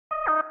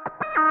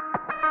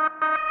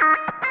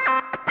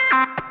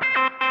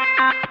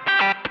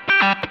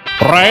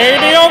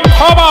Radio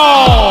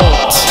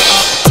Cobalt!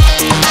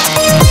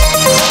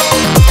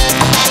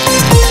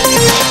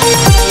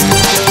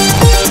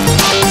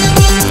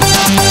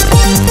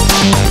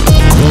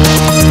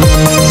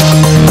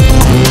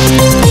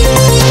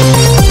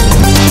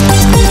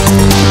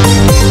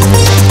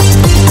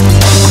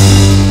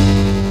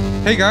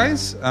 Hey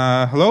guys,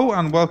 hello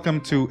and welcome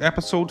to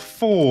episode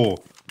 4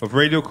 of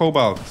Radio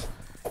Cobalt.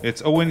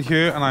 It's Owen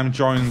here and I'm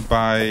joined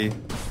by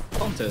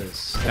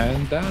Pontus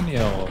and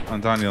Daniel.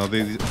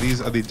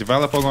 These are the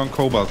developers on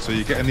Cobalt, so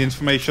you're getting the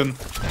information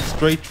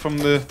straight from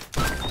the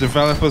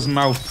developer's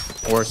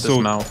mouth. Horse's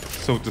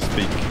mouth. So to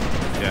speak.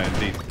 Yeah,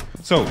 indeed.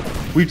 So,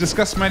 we've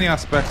discussed many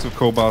aspects of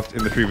Cobalt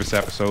in the previous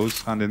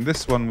episodes, and in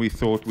this one we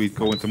thought we'd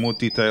go into more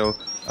detail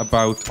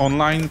about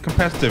online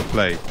competitive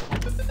play.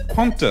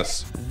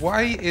 Pontus,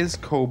 why is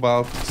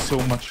Cobalt so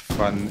much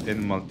fun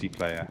in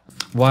multiplayer?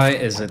 Why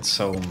is it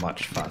so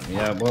much fun?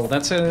 Yeah, well,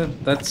 that's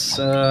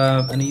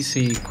an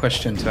easy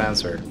question to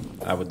answer,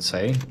 I would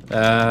say.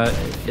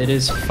 It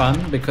is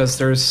fun because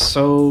there's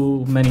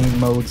so many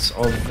modes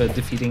of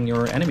defeating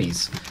your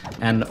enemies.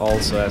 And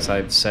also, as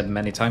I've said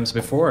many times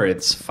before,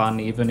 it's fun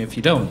even if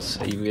you don't.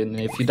 Even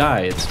if you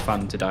die, it's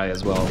fun to die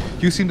as well.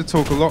 You seem to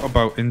talk a lot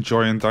about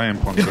enjoying dying,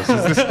 Pontus.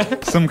 Is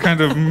this some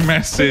kind of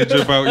message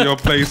about your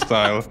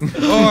playstyle?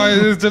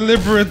 Oh, it's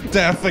deliberate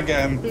death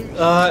again.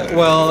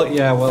 Well,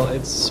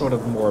 it's sort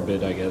of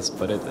morbid, I guess,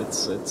 but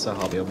it's a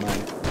hobby of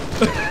mine.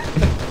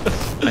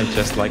 I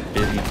just like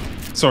bidding.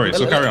 Sorry,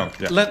 so carry on.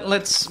 Yeah.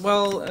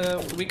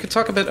 We could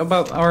talk a bit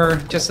about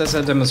just as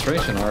a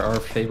demonstration, our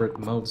favorite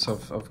modes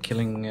of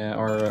killing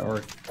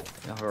our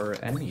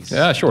enemies.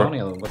 Yeah, sure.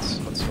 Daniel, what's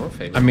your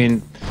favorite? I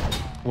mean,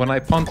 when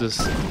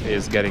Pontus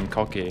is getting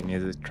cocky and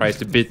he tries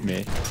to beat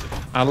me,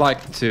 I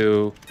like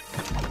to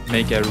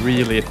make a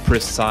really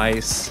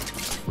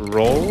precise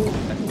roll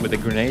with a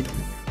grenade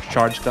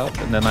charged up,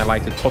 and then I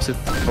like to toss it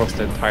across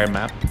the entire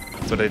map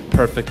so that it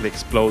perfectly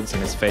explodes in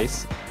his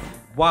face.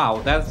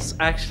 Wow, that's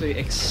actually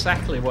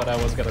exactly what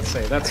I was gonna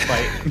say. That's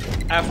my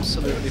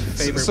absolutely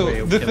favorite way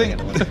of killing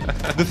anyone.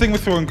 The thing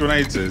with throwing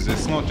grenades is,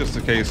 it's not just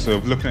a case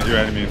of looking at your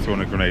enemy and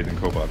throwing a grenade in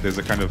Cobalt. There's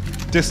a kind of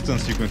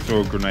distance you can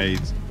throw a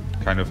grenade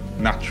kind of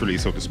naturally,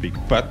 so to speak,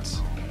 but...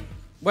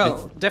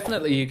 Well,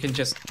 definitely you can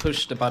just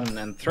push the button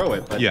and throw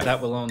it, but that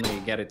will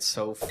only get it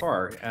so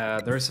far.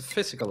 There is a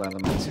physical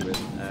element to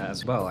it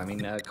as well. I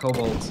mean,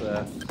 Cobalt,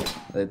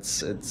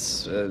 it's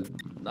a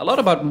lot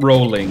about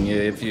rolling.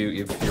 If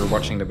you're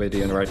watching the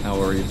video right now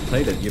or you've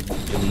played it,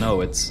 you'll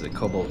know it's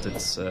Cobalt.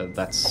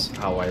 That's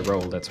how I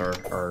roll. That's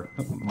our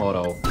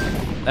motto.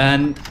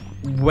 And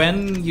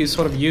when you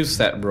sort of use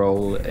that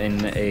roll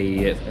in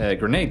a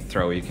grenade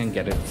throw, you can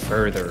get it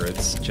further.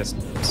 It's just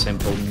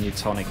simple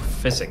Newtonic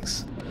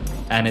physics.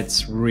 And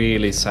it's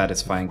really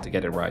satisfying to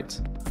get it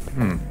right.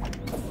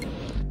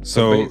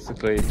 So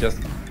basically just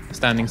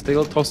standing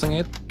still, tossing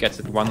it, gets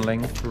it one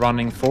length,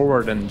 running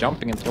forward and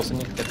jumping and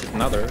tossing it, gets it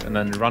another, and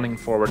then running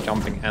forward,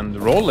 jumping and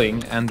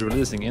rolling and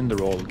releasing in the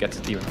roll gets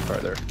it even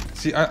further.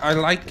 See, I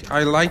like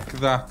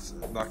that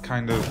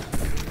kind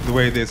of the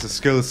way there's a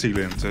skill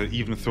ceiling to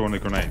even throwing a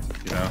grenade,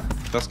 you know?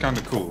 That's kind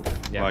of cool.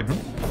 Yeah.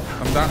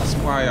 And that's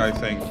why I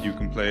think you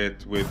can play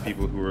it with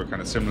people who are kind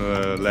of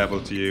similar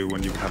level to you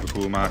when you have a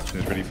cool match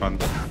and it's really fun.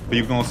 But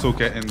you can also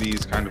get in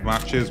these kind of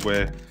matches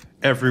where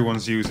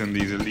everyone's using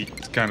these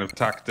elite kind of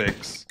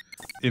tactics,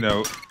 you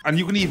know, and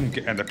you can even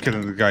end up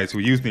killing the guys who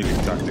are using the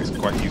elite tactics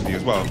quite easily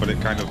as well, but it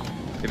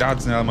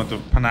adds an element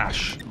of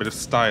panache, a bit of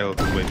style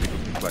to the way people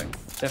can play.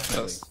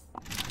 Definitely.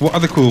 What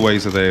other cool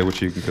ways are there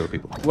which you can kill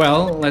people?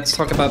 Well, let's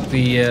talk about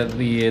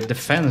the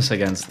defense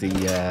against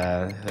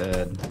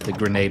the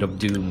grenade of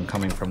doom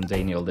coming from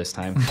Daniel this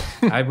time.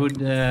 I would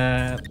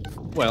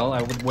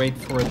wait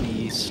for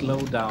the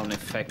slowdown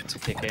effect to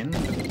kick in,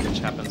 which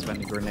happens when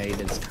the grenade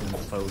is coming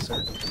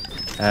closer.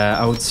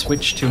 I would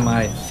switch to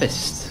my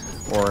fist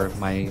or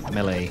my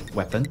melee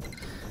weapon,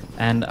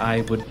 and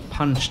I would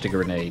punch the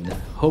grenade,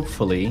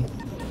 hopefully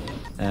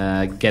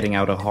getting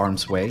out of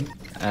harm's way.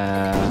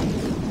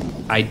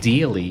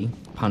 Ideally,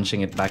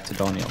 punching it back to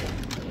Daniel.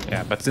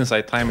 Yeah, but since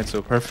I time it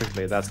so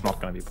perfectly, that's not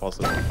going to be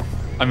possible.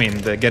 I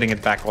mean, getting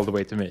it back all the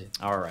way to me.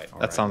 All right.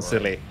 That sounds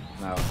silly.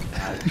 No,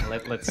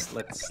 let's.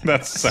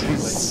 That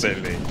sounds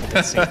silly.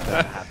 Let's see if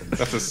that happens.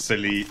 That's a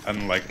silly,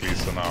 unlikely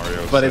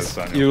scenario.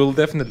 But you will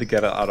definitely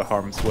get it out of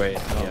harm's way.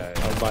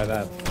 I'll buy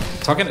that.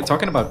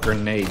 Talking about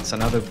grenades,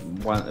 another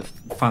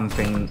fun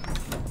thing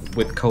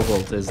with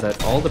Cobalt is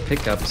that all the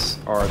pickups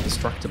are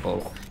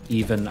destructible,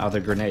 even other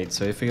grenades.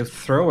 So if you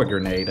throw a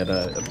grenade at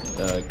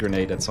a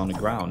grenade that's on the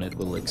ground, it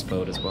will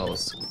explode as well,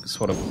 as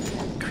sort of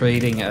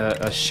creating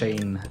a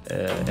chain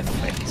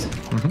effect.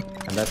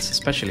 And that's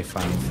especially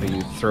fun if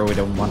you throw it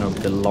on one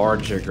of the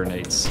larger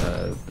grenades,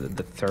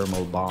 the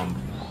thermal bomb,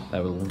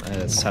 that will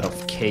set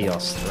off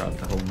chaos throughout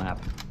the whole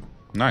map.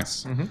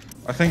 Nice.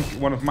 I think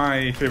one of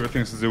my favorite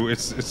things to do I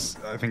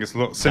think it's a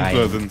lot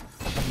simpler than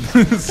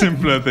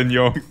simpler than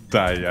your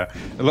a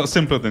lot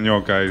simpler than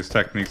your guys'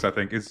 techniques. I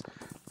think is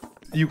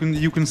you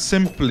can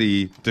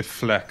simply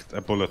deflect a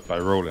bullet by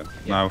rolling.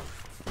 Now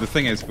the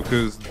thing is,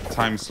 because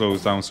time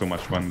slows down so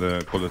much when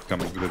the bullet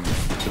comes within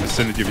the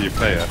vicinity of your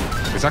player,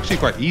 it's actually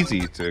quite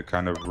easy to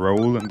kind of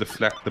roll and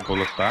deflect the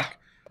bullet back.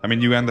 I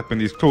mean, you end up in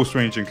these close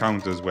range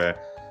encounters where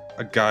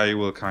a guy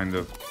will kind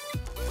of...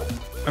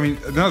 I mean,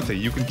 another thing,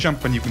 you can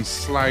jump and you can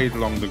slide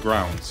along the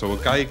ground. So a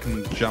guy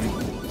can jump,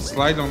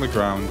 slide along the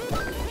ground,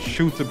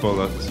 shoot a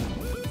bullet.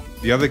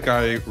 The other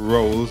guy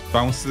rolls,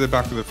 bounces it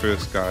back to the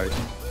first guy,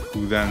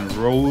 who then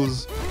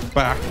rolls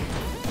back,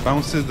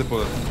 bounces the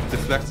bullet,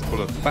 deflects the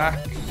bullet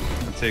back,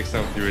 and takes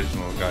out the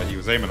original guy he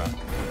was aiming at.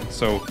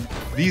 So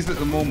these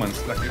little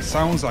moments, like, it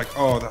sounds like,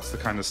 oh, that's the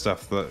kind of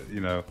stuff that,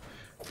 you know,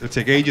 it'll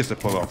take ages to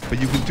pull off,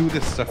 but you can do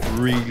this stuff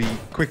really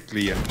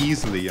quickly and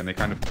easily, and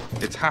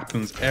it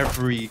happens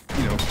every,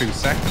 you know, few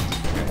seconds.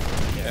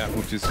 Yeah,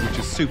 which is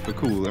super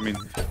cool. I mean,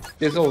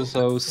 this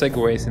also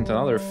segues into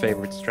another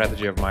favorite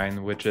strategy of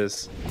mine, which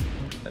is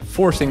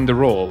forcing the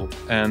roll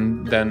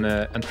and then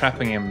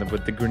entrapping him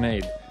with the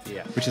grenade.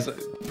 Yeah. Which is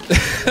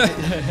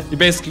you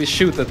basically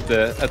shoot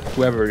at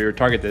whoever your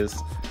target is.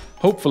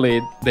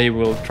 Hopefully they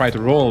will try to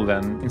roll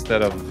then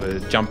instead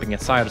of jumping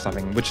aside or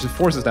something, which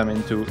forces them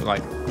into,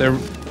 like,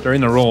 they're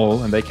in a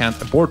roll and they can't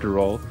abort the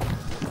roll.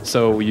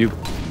 So you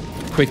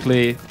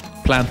quickly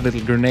plant a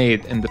little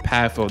grenade in the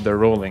path of their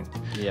rolling.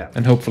 Yeah.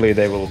 And hopefully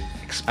they will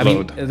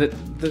explode. I mean,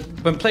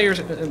 when players,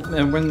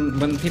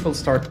 when people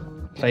start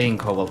playing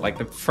Cobalt, like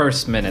the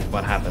first minute,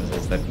 what happens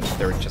is that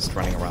they're just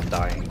running around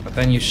dying. But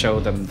then you show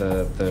them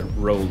the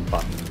roll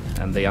button,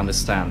 and they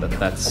understand that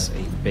that's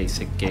a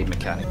basic game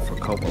mechanic for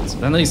Cobalt. So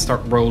then they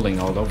start rolling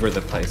all over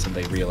the place, and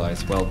they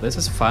realize, well, this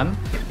is fun,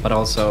 but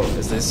also,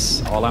 is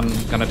this all I'm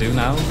gonna do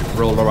now?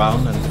 Roll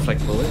around and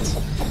deflect bullets?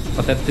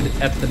 But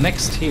at the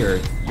next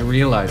tier, you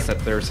realize that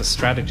there's a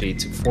strategy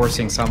to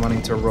forcing someone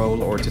into a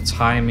roll, or to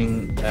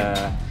timing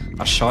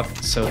a shot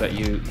so that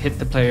you hit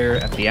the player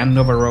at the end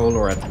of a roll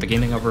or at the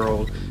beginning of a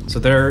roll. So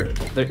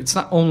it's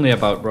not only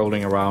about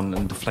rolling around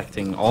and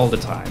deflecting all the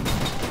time.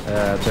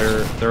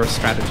 There are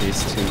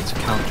strategies to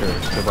counter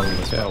the rolling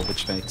as well,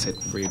 which makes it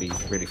really,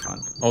 really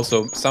fun.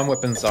 Also, some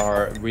weapons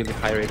are really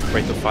high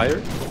rate of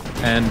fire,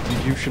 and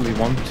you usually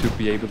want to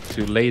be able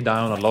to lay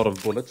down a lot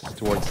of bullets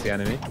towards the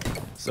enemy.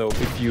 So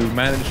if you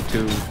manage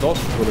to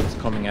dodge bullets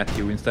coming at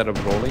you instead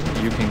of rolling,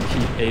 you can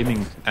keep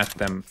aiming at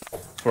them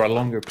for a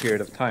longer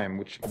period of time,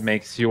 which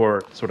makes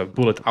your sort of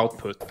bullet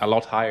output a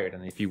lot higher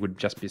than if you would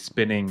just be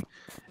spinning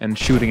and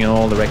shooting in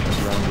all directions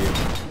around you.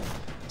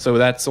 So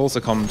that's also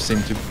comes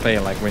into play,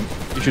 like when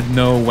you should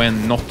know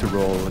when not to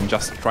roll and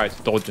just try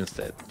to dodge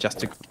instead, just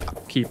to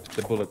keep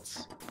the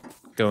bullets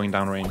going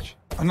downrange.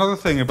 Another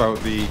thing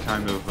about the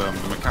kind of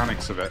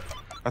mechanics of it,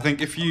 I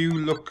think if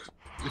you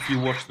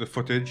watch the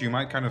footage, you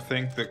might kind of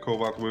think that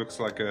Cobalt works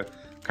like a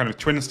kind of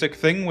twin stick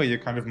thing where you're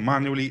kind of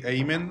manually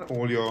aiming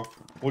all your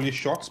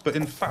shots, but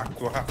in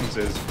fact what happens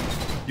is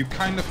you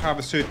kind of have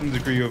a certain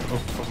degree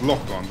of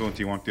lock on, don't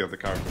you, on the other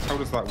characters? How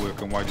does that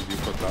work, and why did you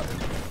put that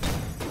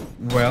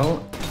in?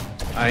 Well,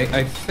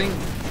 I think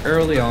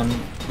early on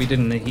we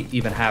didn't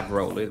even have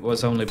roll. It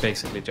was only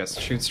basically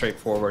just shoot straight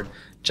forward,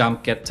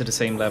 jump, get to the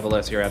same level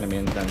as your enemy,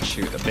 and then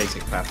shoot, a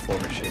basic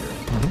platformer shooter.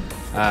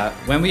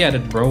 Mm-hmm. When we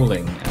added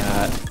rolling,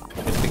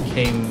 it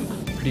became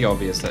pretty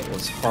obvious that it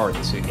was hard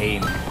to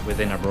aim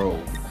within a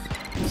roll.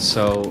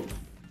 So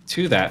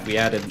to that we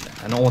added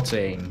an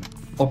auto-aim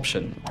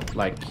option,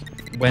 like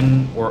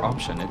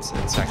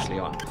it's actually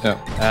on.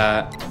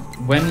 Yeah.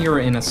 When you're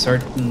in a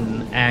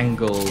certain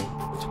angle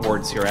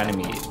towards your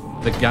enemy,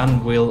 the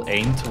gun will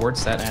aim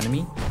towards that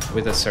enemy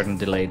with a certain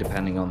delay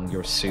depending on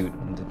your suit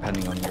and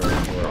depending on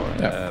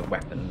your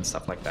weapon and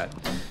stuff like that.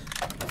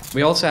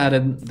 We also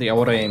added the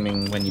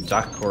auto-aiming when you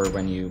duck or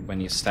when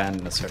you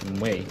stand in a certain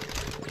way.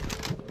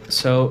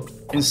 So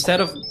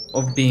instead of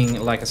being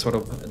like a sort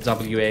of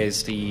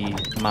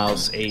WASD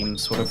mouse aim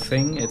sort of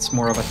thing, it's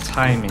more of a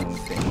timing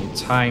thing. You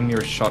time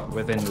your shot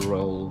within the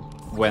roll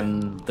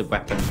when the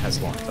weapon has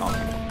locked on.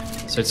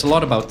 So it's a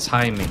lot about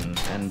timing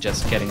and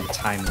just getting the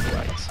timing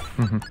right.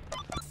 Mm-hmm.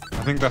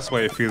 I think that's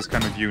why it feels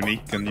kind of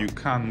unique, and you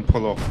can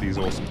pull off these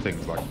awesome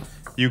things. Like,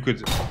 you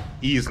could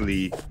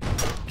easily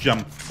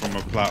jump from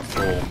a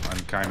platform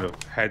and kind of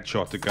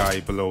headshot a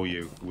guy below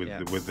you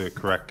with the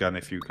correct gun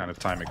if you kind of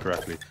time it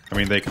correctly. I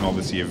mean, they can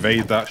obviously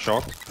evade that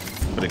shot,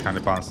 but it kind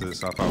of balances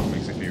itself out,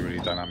 makes it feel really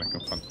dynamic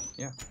and fun.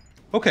 Yeah.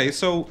 Okay,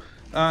 so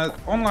the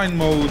online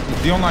mode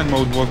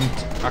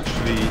wasn't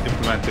actually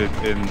implemented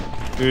in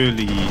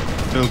early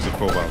builds of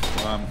Cobalt.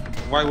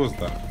 Why was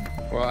that?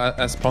 Well,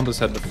 as Pontus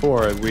said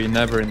before, we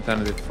never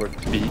intended it for it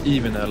to be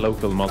even a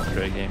local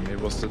multiplayer game. It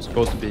was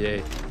supposed to be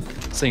a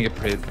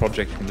single-player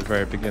project from the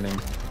very beginning,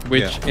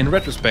 which in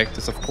retrospect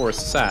is of course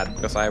sad,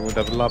 because I would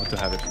have loved to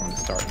have it from the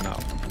start now.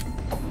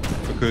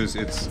 Because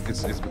it's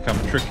become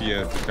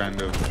trickier to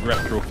kind of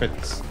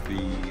retrofit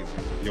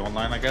the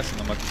online, I guess,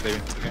 and the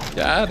multiplayer game.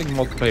 Yeah, adding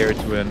multiplayer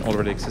to an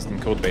already existing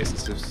code base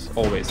is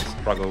always a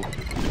struggle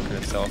in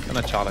itself and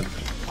a challenge.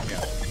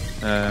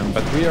 Yeah.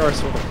 But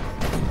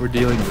we're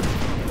dealing with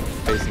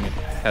facing it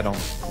head on.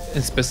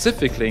 And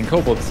specifically in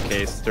Cobalt's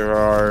case, there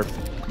are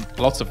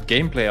lots of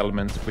gameplay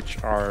elements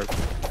which are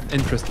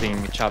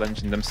interesting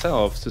challenge in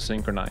themselves to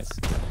synchronize.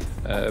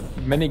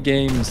 Many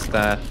games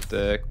that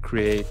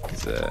create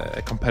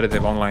a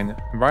competitive online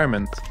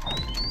environment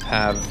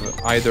have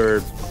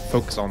either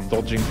focus on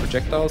dodging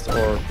projectiles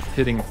or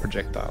hitting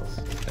projectiles.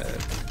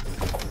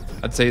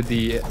 I'd say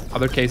the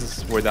other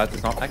cases where that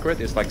is not accurate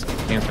is like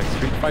games like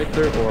Street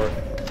Fighter or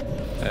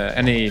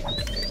any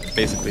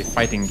basically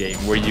fighting game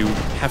where you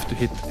have to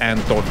hit and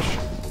dodge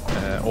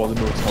all the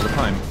moves all the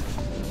time.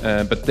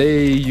 But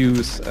they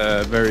use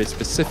a very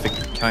specific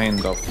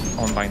kind of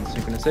online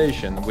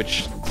synchronization,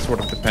 which sort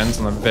of depends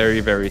on a very,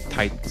 very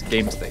tight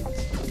game state.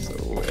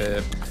 So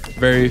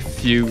very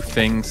few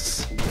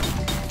things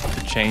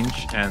to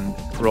change and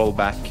roll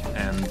back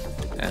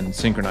and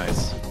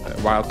synchronize.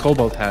 While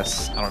Cobalt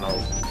has, I don't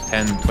know,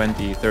 10,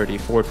 20, 30,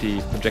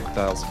 40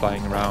 projectiles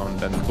flying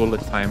around and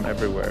bullet time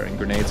everywhere and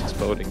grenades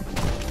exploding.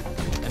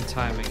 And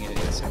timing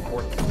is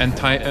important.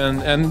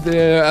 And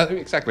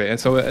exactly. And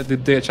so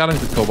the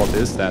challenge with Cobalt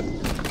is that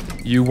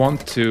you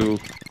want to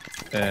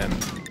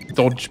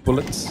dodge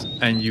bullets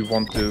and you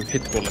want to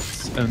hit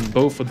bullets, and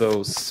both of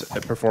those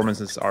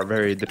performances are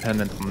very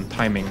dependent on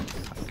timing,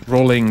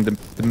 rolling the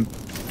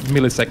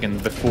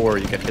millisecond before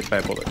you get hit by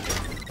a bullet,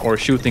 or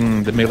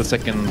shooting the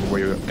millisecond where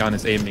your gun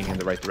is aiming in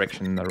the right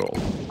direction in a roll.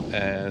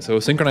 So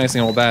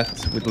synchronizing all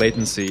that with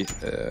latency,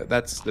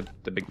 that's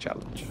the big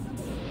challenge.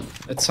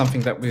 It's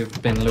something that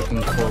we've been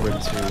looking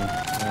forward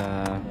to,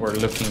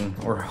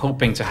 or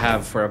hoping to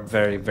have for a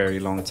very, very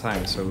long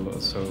time. So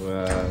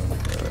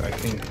I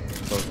think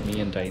both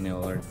me and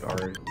Daniel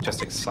are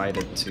just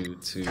excited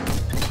to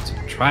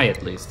try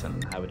at least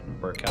and have it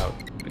work out,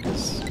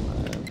 because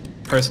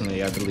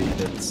personally I believe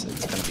it's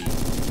going to be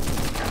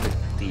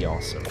pretty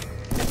awesome.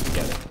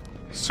 Get it.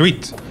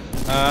 Sweet.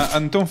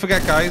 And don't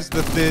forget, guys,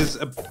 that there's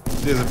a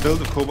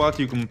build of Cobalt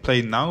you can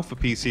play now for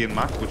PC and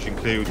Mac, which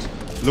includes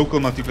local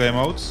multiplayer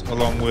modes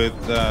along with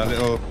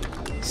little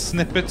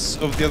snippets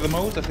of the other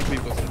modes. I think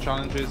we've got some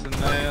challenges in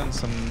there and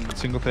some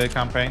single-player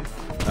campaign.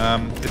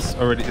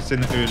 It's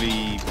in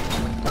early,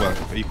 well,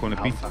 are you calling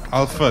it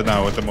alpha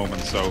now at the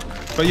moment? So,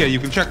 but yeah, you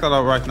can check that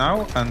out right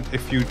now. And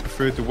if you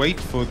prefer to wait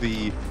for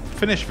the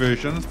finished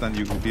versions, then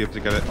you will be able to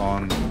get it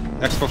on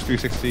Xbox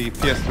 360,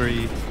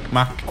 PS3,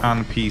 Mac,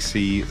 and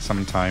PC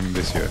sometime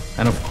this year.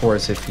 And of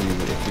course, if you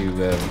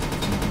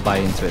buy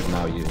into it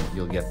now,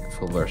 you'll get the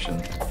full version.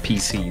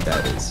 PC,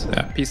 that is.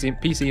 Yeah,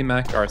 PC and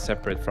Mac are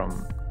separate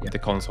from the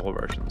console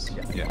versions.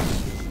 Yeah.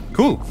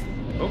 Cool.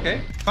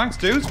 Okay. Thanks,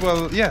 dudes.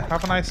 Well, yeah.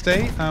 Have a nice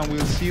day, and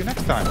we'll see you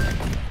next time.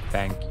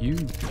 Thank you.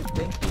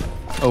 Thank you.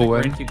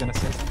 Owen. Are you gonna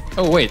say something?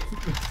 Oh wait,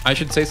 I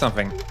should say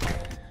something.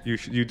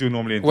 You do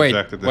normally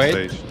interject at this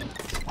stage.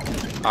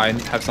 I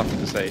have something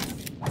to say.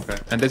 Okay.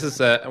 And this is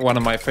one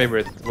of my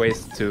favorite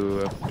ways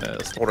to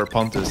slaughter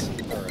Pontus.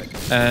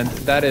 And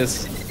that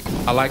is,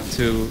 I like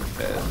to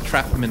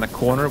trap him in a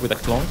corner with a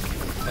clonk.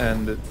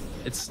 And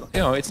it's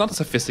not a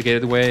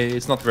sophisticated way.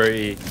 It's not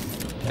very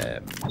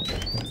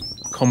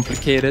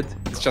complicated.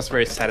 It's just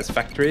very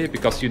satisfactory,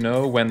 because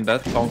when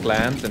that clonk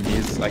lands and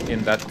he's like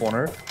in that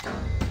corner,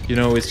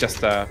 it's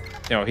just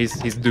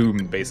he's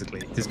doomed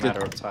basically. It's a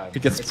matter of time. He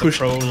gets it's pushed.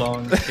 a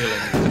prolonged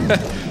killing.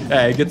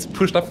 Yeah, he gets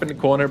pushed up in the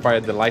corner by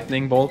the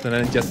lightning bolt, and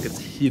then it just gets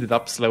heated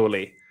up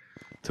slowly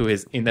to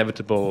his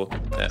inevitable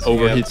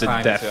overheated you have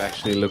time death. to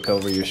actually look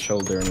over your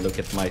shoulder and look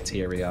at my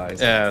teary eyes.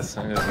 Yes,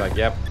 and it's like,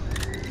 yep.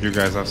 You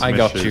guys have some I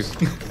got issues.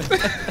 you.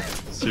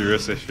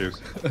 Serious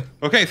issues.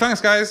 Okay, thanks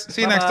guys.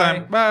 See you next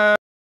time. Bye.